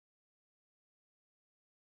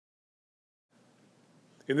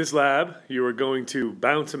In this lab, you are going to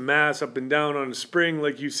bounce a mass up and down on a spring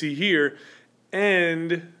like you see here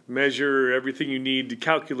and measure everything you need to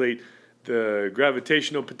calculate the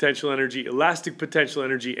gravitational potential energy, elastic potential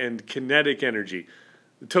energy, and kinetic energy.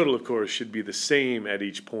 The total, of course, should be the same at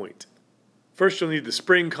each point. First, you'll need the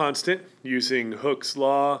spring constant. Using Hooke's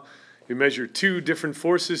law, you measure two different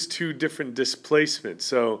forces, two different displacements.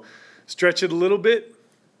 So stretch it a little bit,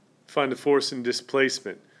 find the force and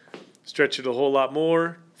displacement. Stretch it a whole lot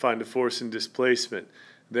more, find the force and displacement.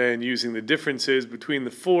 Then, using the differences between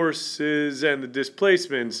the forces and the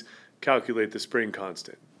displacements, calculate the spring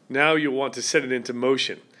constant. Now you'll want to set it into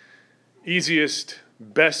motion. Easiest,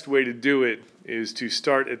 best way to do it is to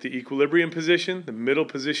start at the equilibrium position, the middle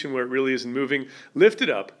position where it really isn't moving. Lift it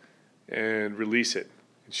up and release it.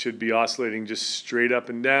 It should be oscillating just straight up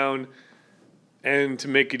and down. And to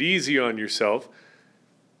make it easy on yourself,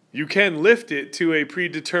 you can lift it to a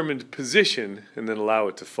predetermined position and then allow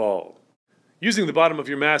it to fall. Using the bottom of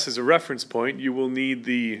your mass as a reference point, you will need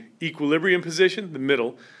the equilibrium position, the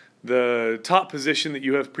middle, the top position that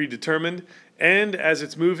you have predetermined, and as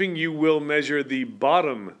it's moving, you will measure the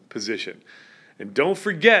bottom position. And don't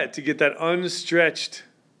forget to get that unstretched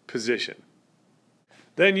position.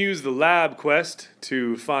 Then use the lab quest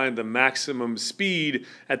to find the maximum speed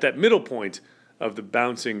at that middle point of the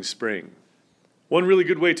bouncing spring. One really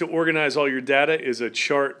good way to organize all your data is a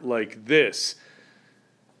chart like this,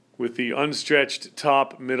 with the unstretched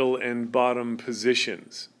top, middle, and bottom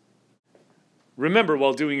positions. Remember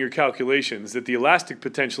while doing your calculations that the elastic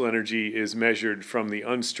potential energy is measured from the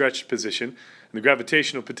unstretched position, and the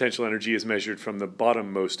gravitational potential energy is measured from the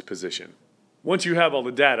bottommost position. Once you have all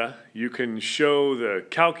the data, you can show the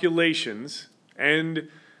calculations and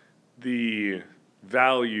the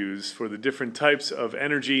values for the different types of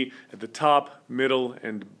energy at the top, middle,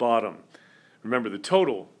 and bottom. Remember, the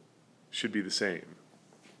total should be the same.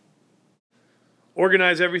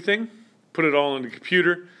 Organize everything, put it all on the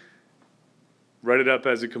computer, write it up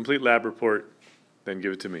as a complete lab report, then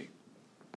give it to me.